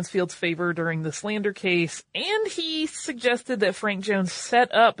Mansfield's favor during the slander case, and he suggested that Frank Jones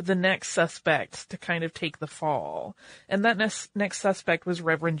set up the next suspect to kind of take the fall. And that next suspect was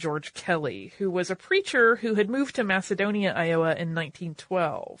Reverend George Kelly, who was a preacher who had moved to Macedonia, Iowa in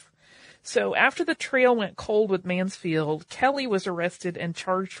 1912. So after the trail went cold with Mansfield, Kelly was arrested and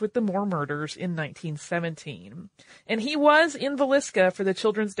charged with the Moore murders in 1917. And he was in Villisca for the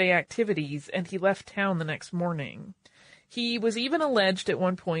Children's Day activities, and he left town the next morning. He was even alleged at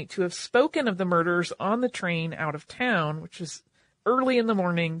one point to have spoken of the murders on the train out of town, which was early in the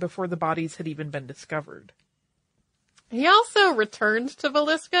morning before the bodies had even been discovered. He also returned to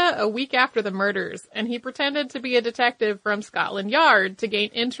Villisca a week after the murders, and he pretended to be a detective from Scotland Yard to gain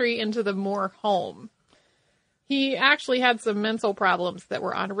entry into the Moore home. He actually had some mental problems that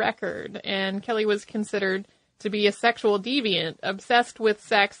were on record, and Kelly was considered to be a sexual deviant, obsessed with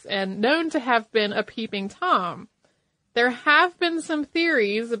sex, and known to have been a peeping Tom. There have been some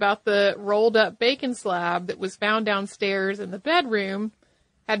theories about the rolled-up bacon slab that was found downstairs in the bedroom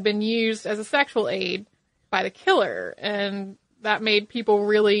had been used as a sexual aid by the killer, and that made people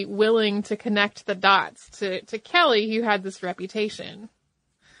really willing to connect the dots to Kelly, who had this reputation.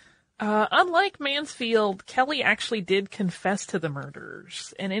 Unlike Mansfield, Kelly actually did confess to the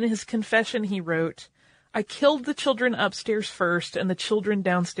murders, and in his confession he wrote, "I killed the children upstairs first and the children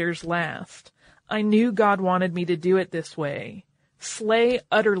downstairs last. I knew God wanted me to do it this way. Slay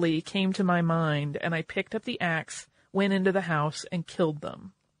utterly came to my mind, and I picked up the axe, went into the house, and killed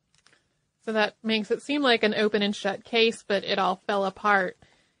them." So that makes it seem like an open and shut case, but it all fell apart.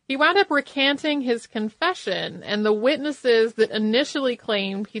 He wound up recanting his confession, and the witnesses that initially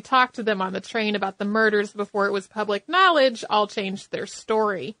claimed he talked to them on the train about the murders before it was public knowledge all changed their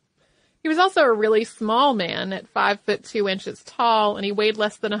story. He was also a really small man at 5'2" tall, and he weighed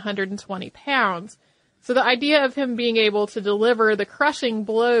less than 120 pounds. So the idea of him being able to deliver the crushing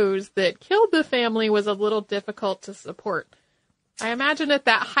blows that killed the family was a little difficult to support. I imagine at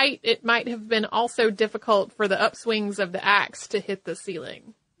that height, it might have been also difficult for the upswings of the axe to hit the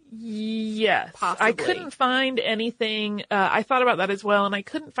ceiling. Yes. Possibly. I couldn't find anything. I thought about that as well, and I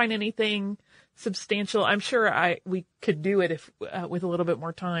couldn't find anything substantial. I'm sure we could do it if with a little bit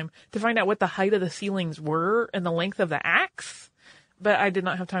more time to find out what the height of the ceilings were and the length of the axe. But I did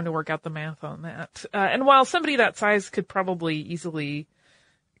not have time to work out the math on that. And while somebody that size could probably easily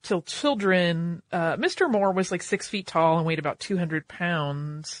kill children, Mr. Moore was like 6 feet tall and weighed about 200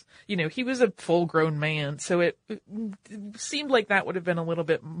 pounds. You know, he was a full-grown man, so it seemed like that would have been a little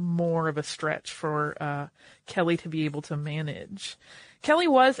bit more of a stretch for Kelly to be able to manage. Kelly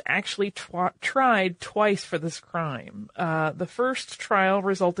was actually tried twice for this crime. The first trial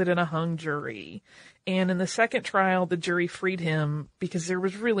resulted in a hung jury, and in the second trial, the jury freed him because there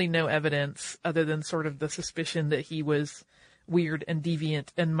was really no evidence other than sort of the suspicion that he was weird and deviant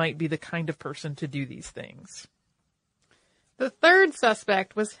and might be the kind of person to do these things. The third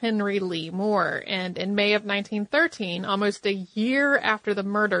suspect was Henry Lee Moore, and in May of 1913, almost a year after the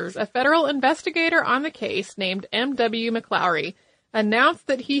murders, a federal investigator on the case named M.W. McLaury announced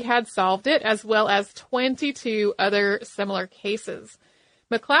that he had solved it, as well as 22 other similar cases.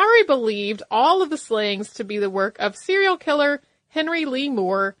 McLaury believed all of the slayings to be the work of serial killer Henry Lee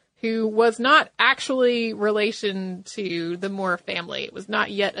Moore, who was not actually relation to the Moore family. It was not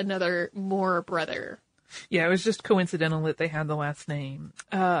yet another Moore brother. Yeah, it was just coincidental that they had the last name.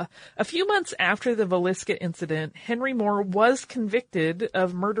 A few months after the Villisca incident, Henry Moore was convicted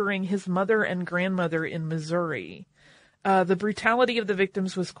of murdering his mother and grandmother in Missouri. The brutality of the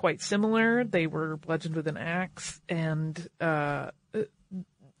victims was quite similar. They were bludgeoned with an axe, and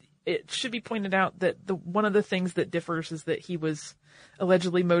it should be pointed out that one of the things that differs is that he was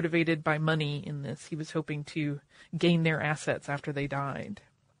allegedly motivated by money in this. He was hoping to gain their assets after they died.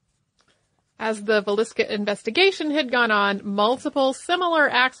 As the Villisca investigation had gone on, multiple similar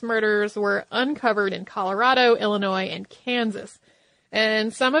axe murders were uncovered in Colorado, Illinois, and Kansas.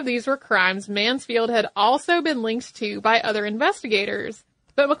 And some of these were crimes Mansfield had also been linked to by other investigators.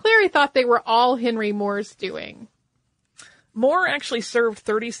 But McLaury thought they were all Henry Moore's doing. Moore actually served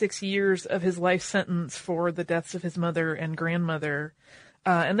 36 years of his life sentence for the deaths of his mother and grandmother.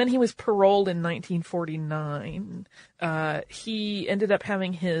 And then he was paroled in 1949. He ended up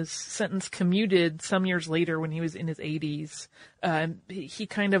having his sentence commuted some years later when he was in his 80s. He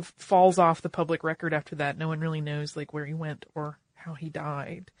kind of falls off the public record after that. No one really knows where he went or how he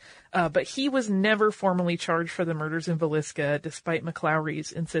died. But he was never formally charged for the murders in Villisca, despite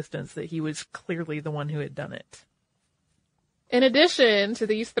McLaury's insistence that he was clearly the one who had done it. In addition to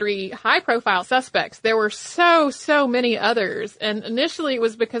these three high-profile suspects, there were so many others, and initially it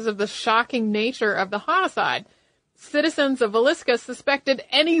was because of the shocking nature of the homicide. Citizens of Villisca suspected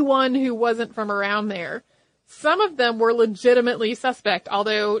anyone who wasn't from around there. Some of them were legitimately suspect,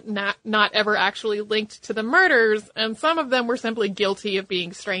 although not ever actually linked to the murders, and some of them were simply guilty of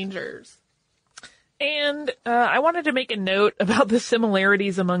being strangers. And I wanted to make a note about the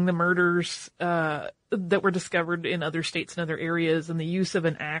similarities among the murders that were discovered in other states and other areas and the use of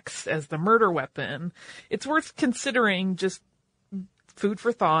an axe as the murder weapon. It's worth considering, just food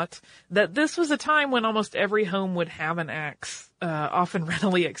for thought, that this was a time when almost every home would have an axe, often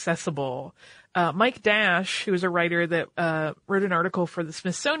readily accessible. Mike Dash, who is a writer that wrote an article for the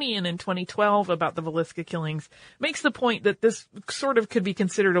Smithsonian in 2012 about the Villisca killings, makes the point that this sort of could be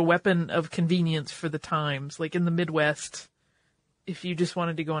considered a weapon of convenience for the times. Like in the Midwest, if you just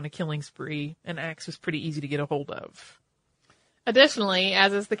wanted to go on a killing spree, an axe was pretty easy to get a hold of. Additionally,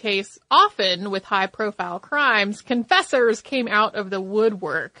 as is the case often with high-profile crimes, confessors came out of the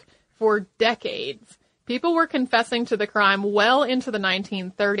woodwork for decades. People were confessing to the crime well into the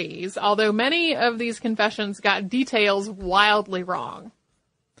 1930s, although many of these confessions got details wildly wrong.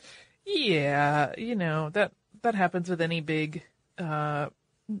 Yeah, that happens with any big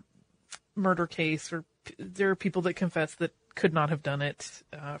murder case, or there are people that confess that could not have done it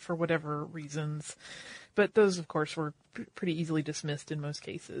for whatever reasons. But those, of course, were pretty easily dismissed in most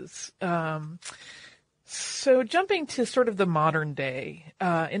cases. So jumping to sort of the modern day,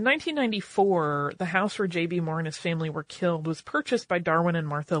 in 1994, the house where J.B. Moore and his family were killed was purchased by Darwin and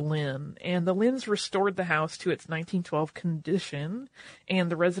Martha Lynn, and the Lynns restored the house to its 1912 condition, and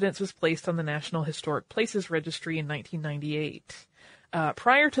the residence was placed on the National Historic Places Registry in 1998.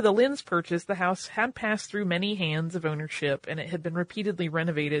 Prior to the Lynn's purchase, the house had passed through many hands of ownership, and it had been repeatedly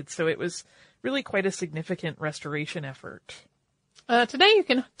renovated, so it was really quite a significant restoration effort. Today you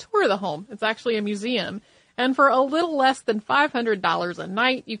can tour the home. It's actually a museum. And for a little less than $500 a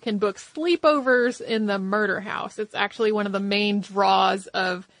night, you can book sleepovers in the murder house. It's actually one of the main draws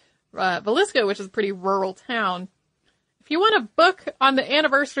of Villisca, which is a pretty rural town. If you want to book on the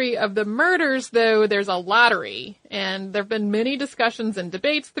anniversary of the murders, though, there's a lottery. And there have been many discussions and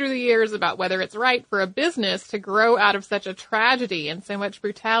debates through the years about whether it's right for a business to grow out of such a tragedy and so much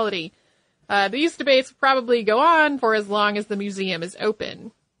brutality. These debates probably go on for as long as the museum is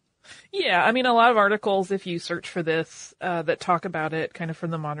open. Yeah, I mean, a lot of articles, if you search for this, that talk about it kind of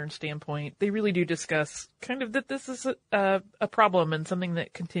from the modern standpoint, they really do discuss kind of that this is a problem and something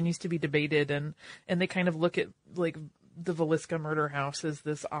that continues to be debated, and they kind of look at, like, the Villisca murder house as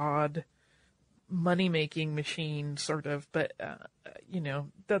this odd money-making machine, sort of, but,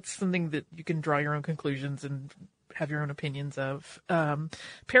 that's something that you can draw your own conclusions, and have your own opinions of.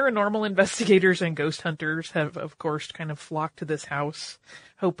 Paranormal investigators and ghost hunters have, of course, kind of flocked to this house,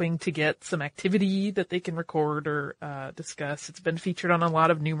 hoping to get some activity that they can record or discuss. It's been featured on a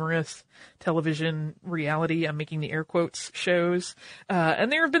lot of numerous television reality, I'm making the air quotes, shows.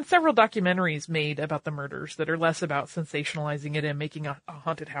 And there have been several documentaries made about the murders that are less about sensationalizing it and making a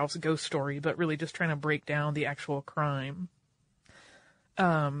haunted house ghost story, but really just trying to break down the actual crime.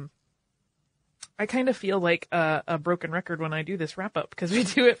 I kind of feel like a broken record when I do this wrap up, because we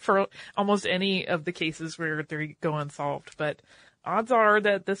do it for almost any of the cases where they go unsolved, but odds are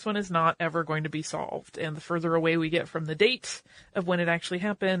that this one is not ever going to be solved. And the further away we get from the date of when it actually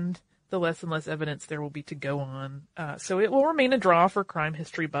happened, the less and less evidence there will be to go on. So it will remain a draw for crime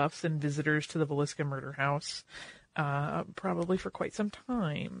history buffs and visitors to the Villisca Murder House. Probably for quite some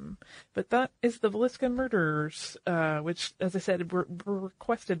time. But that is the Villisca Murders, which, as I said, were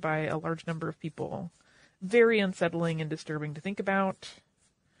requested by a large number of people. Very unsettling and disturbing to think about.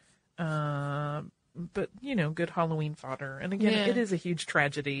 But, good Halloween fodder. And again, It is a huge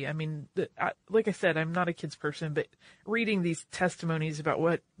tragedy. I mean, like I said, I'm not a kids person, but reading these testimonies about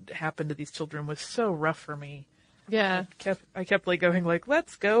what happened to these children was so rough for me. Yeah. I kept going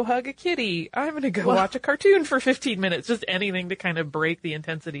let's go hug a kitty. I'm going to go watch a cartoon for 15 minutes. Just anything to kind of break the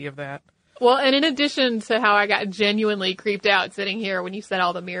intensity of that. Well, and in addition to how I got genuinely creeped out sitting here when you said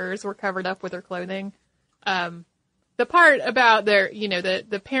all the mirrors were covered up with their clothing, the part about their,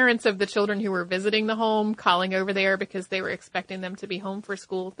 the parents of the children who were visiting the home calling over there because they were expecting them to be home for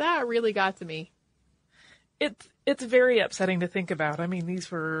school, that really got to me. It's very upsetting to think about. I mean, these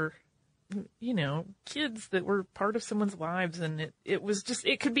were, kids that were part of someone's lives, and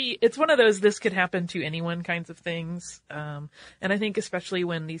it's one of those, this could happen to anyone kinds of things. And I think especially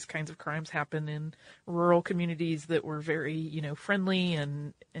when these kinds of crimes happen in rural communities that were very, friendly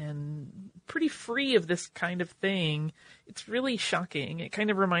and pretty free of this kind of thing, it's really shocking. It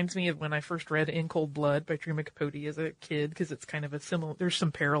kind of reminds me of when I first read In Cold Blood by Truman Capote as a kid, because it's kind of there's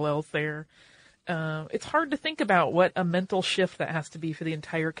some parallels there. It's hard to think about what a mental shift that has to be for the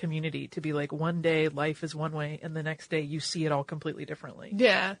entire community to be like, one day life is one way and the next day you see it all completely differently.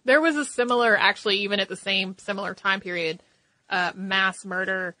 Yeah. There was a similar, actually, even at the similar time period, mass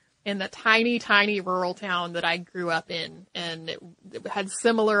murder in the tiny, tiny rural town that I grew up in. And it had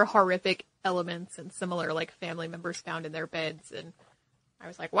similar horrific elements and similar family members found in their beds. And I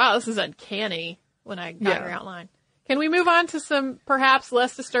was like, wow, this is uncanny when I got your outline. Can we move on to some perhaps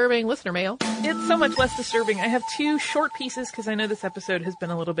less disturbing listener mail? It's so much less disturbing. I have two short pieces, because I know this episode has been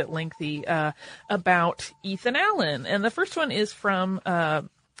a little bit lengthy, about Ethan Allen. And the first one is from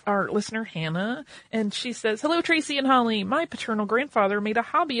our listener, Hannah. And she says, "Hello, Tracy and Holly. My paternal grandfather made a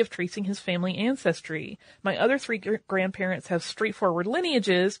hobby of tracing his family ancestry. My other three grandparents have straightforward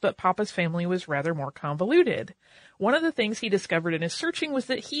lineages, but Papa's family was rather more convoluted. One of the things he discovered in his searching was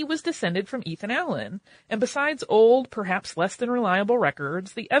that he was descended from Ethan Allen. And besides old, perhaps less than reliable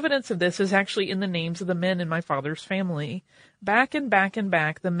records, the evidence of this is actually in the names of the men in my father's family. Back and back and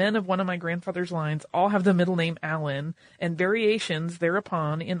back, the men of one of my grandfather's lines all have the middle name Allen, and variations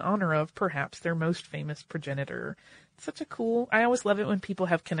thereupon in honor of perhaps their most famous progenitor." Such a cool, I always love it when people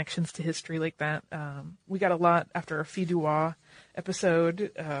have connections to history like that. We got a lot after our Fidois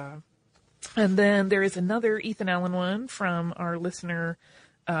episode, and then there is another Ethan Allen one from our listener,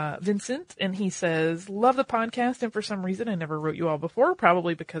 Vincent, and he says, "Love the podcast, and for some reason I never wrote you all before,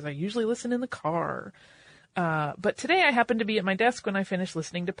 probably because I usually listen in the car. But today I happened to be at my desk when I finished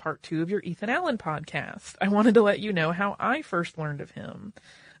listening to part 2 of your Ethan Allen podcast. I wanted to let you know how I first learned of him.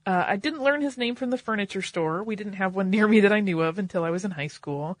 I didn't learn his name from the furniture store. We didn't have one near me that I knew of until I was in high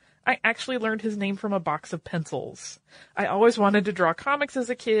school. I actually learned his name from a box of pencils. I always wanted to draw comics as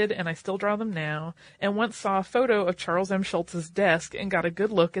a kid, and I still draw them now, and once saw a photo of Charles M. Schultz's desk and got a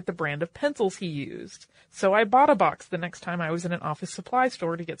good look at the brand of pencils he used. So I bought a box the next time I was in an office supply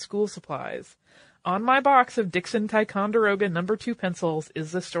store to get school supplies. On my box of Dixon Ticonderoga No. 2 pencils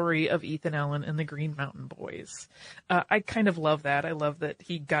is the story of Ethan Allen and the Green Mountain Boys." I kind of love that. I love that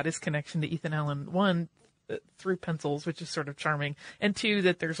he got his connection to Ethan Allen, one, through pencils, which is sort of charming, and two,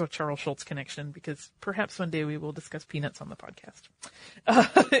 that there's a Charles Schultz connection, because perhaps one day we will discuss peanuts on the podcast.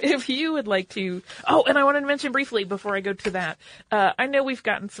 If you would like to... Oh, and I wanted to mention briefly before I go to that, I know we've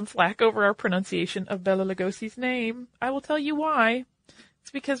gotten some flack over our pronunciation of Bela Lugosi's name. I will tell you why. It's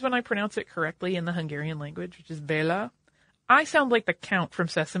because when I pronounce it correctly in the Hungarian language, which is Bela, I sound like the Count from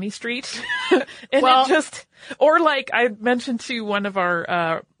Sesame Street. And or like I mentioned to one of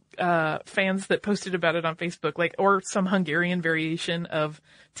our fans that posted about it on Facebook, like, or some Hungarian variation of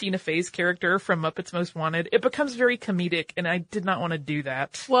Tina Fey's character from Muppets Most Wanted. It becomes very comedic, and I did not want to do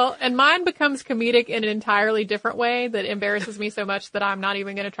that. Well, and mine becomes comedic in an entirely different way that embarrasses me so much that I'm not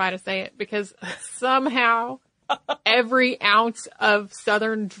even going to try to say it, because somehow every ounce of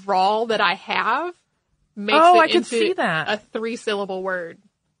Southern drawl that I have makes I it could see into that. a 3-syllable word.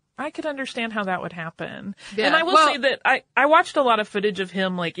 I could understand how that would happen. Yeah. And I will say that I watched a lot of footage of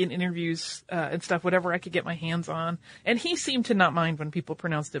him, like, in interviews and stuff, whatever I could get my hands on. And he seemed to not mind when people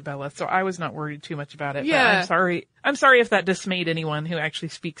pronounced it Bella, so I was not worried too much about it. Yeah. But I'm sorry if that dismayed anyone who actually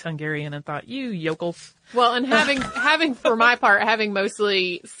speaks Hungarian and thought, you yokels. Well, and having for my part, having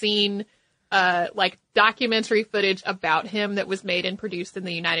mostly seen like documentary footage about him that was made and produced in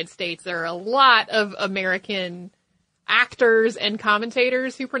the United States, there are a lot of American actors and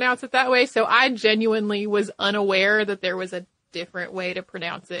commentators who pronounce it that way. So I genuinely was unaware that there was a different way to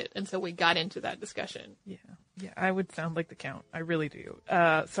pronounce it until we got into that discussion. Yeah, I would sound like the Count. I really do.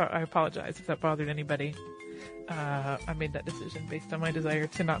 So I apologize if that bothered anybody. I made that decision based on my desire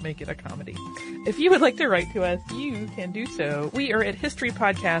to not make it a comedy. If you would like to write to us, you can do so. We are at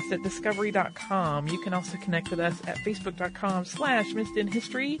historypodcast@discovery.com. You can also connect with us at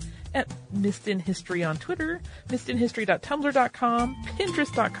facebook.com/missedinhistory, at missedinhistory on Twitter, missedinhistory.tumblr.com,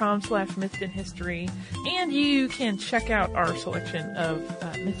 pinterest.com/missedinhistory, and you can check out our selection of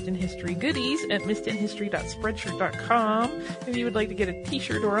Missed in History goodies at missedinhistory.spreadshirt.com. If you would like to get a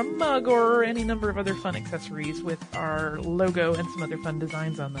t-shirt or a mug or any number of other fun accessories with our logo and some other fun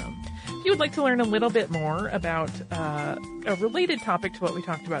designs on them. If you would like to learn a little bit more about a related topic to what we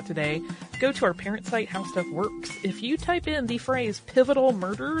talked about today, go to our parent site, How Stuff Works. If you type in the phrase pivotal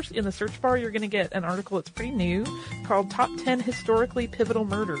murders in the search bar, you're going to get an article that's pretty new called Top 10 Historically Pivotal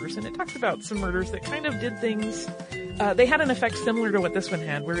Murders. And it talks about some murders that kind of did things, they had an effect similar to what this one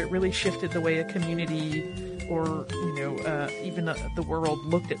had, where it really shifted the way a community or, even the world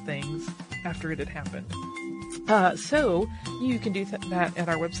looked at things after it had happened. So you can do that at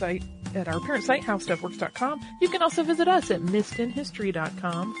our website, at our parent site, howstuffworks.com. You can also visit us at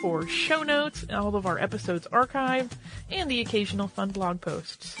missedinhistory.com for show notes, all of our episodes archived, and the occasional fun blog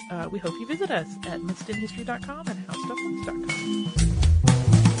posts. We hope you visit us at missedinhistory.com and howstuffworks.com.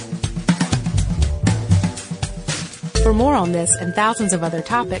 For more on this and thousands of other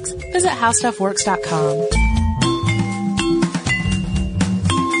topics, visit howstuffworks.com.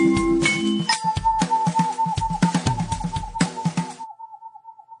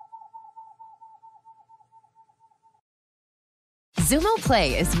 Zumo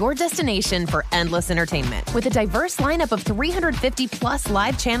Play is your destination for endless entertainment. With a diverse lineup of 350-plus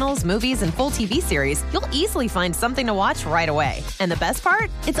live channels, movies, and full TV series, you'll easily find something to watch right away. And the best part?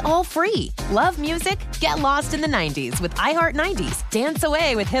 It's all free. Love music? Get lost in the 90s with iHeart 90s, dance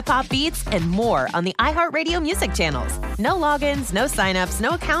away with hip-hop beats, and more on the iHeartRadio music channels. No logins, no signups,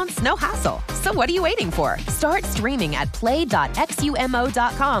 no accounts, no hassle. So what are you waiting for? Start streaming at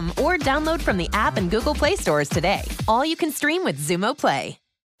play.xumo.com or download from the app and Google Play stores today. All you can stream with Zumo Play.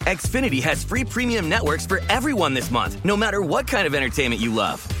 Xfinity has free premium networks for everyone this month, no matter what kind of entertainment you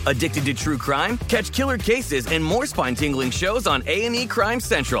love. Addicted to true crime? Catch killer cases and more spine-tingling shows on A&E Crime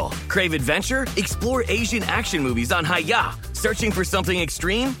Central. Crave adventure? Explore Asian action movies on Hi-Ya. Searching for something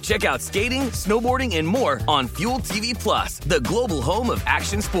extreme? Check out skating, snowboarding, and more on Fuel TV Plus, the global home of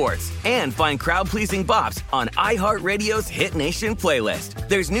action sports. And find crowd-pleasing bops on iHeartRadio's Hit Nation playlist.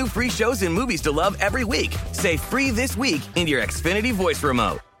 There's new free shows and movies to love every week. Say free this week in your Xfinity voice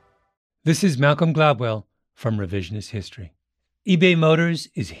remote. This is Malcolm Gladwell from Revisionist History. eBay Motors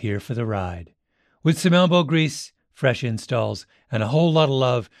is here for the ride. With some elbow grease, fresh installs, and a whole lot of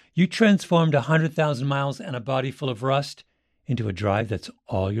love, you transformed 100,000 miles and a body full of rust into a drive that's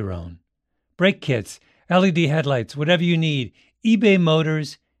all your own. Brake kits, LED headlights, whatever you need, eBay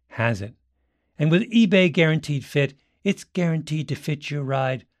Motors has it. And with eBay Guaranteed Fit, it's guaranteed to fit your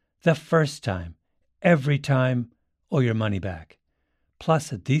ride the first time, every time, or your money back.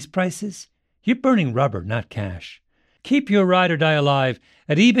 Plus, at these prices, you're burning rubber, not cash. Keep your ride or die alive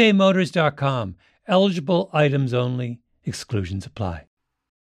at ebaymotors.com. Eligible items only. Exclusions apply.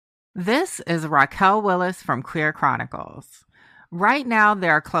 This is Raquel Willis from Queer Chronicles. Right now,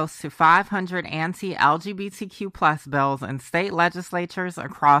 there are close to 500 anti-LGBTQ+ bills in state legislatures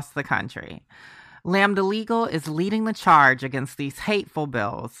across the country. Lambda Legal is leading the charge against these hateful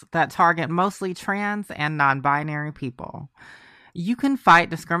bills that target mostly trans and non-binary people. You can fight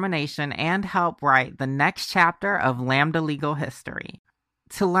discrimination and help write the next chapter of Lambda Legal history.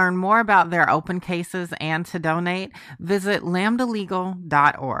 To learn more about their open cases and to donate, visit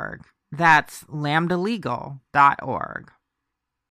lambdalegal.org. That's lambdalegal.org.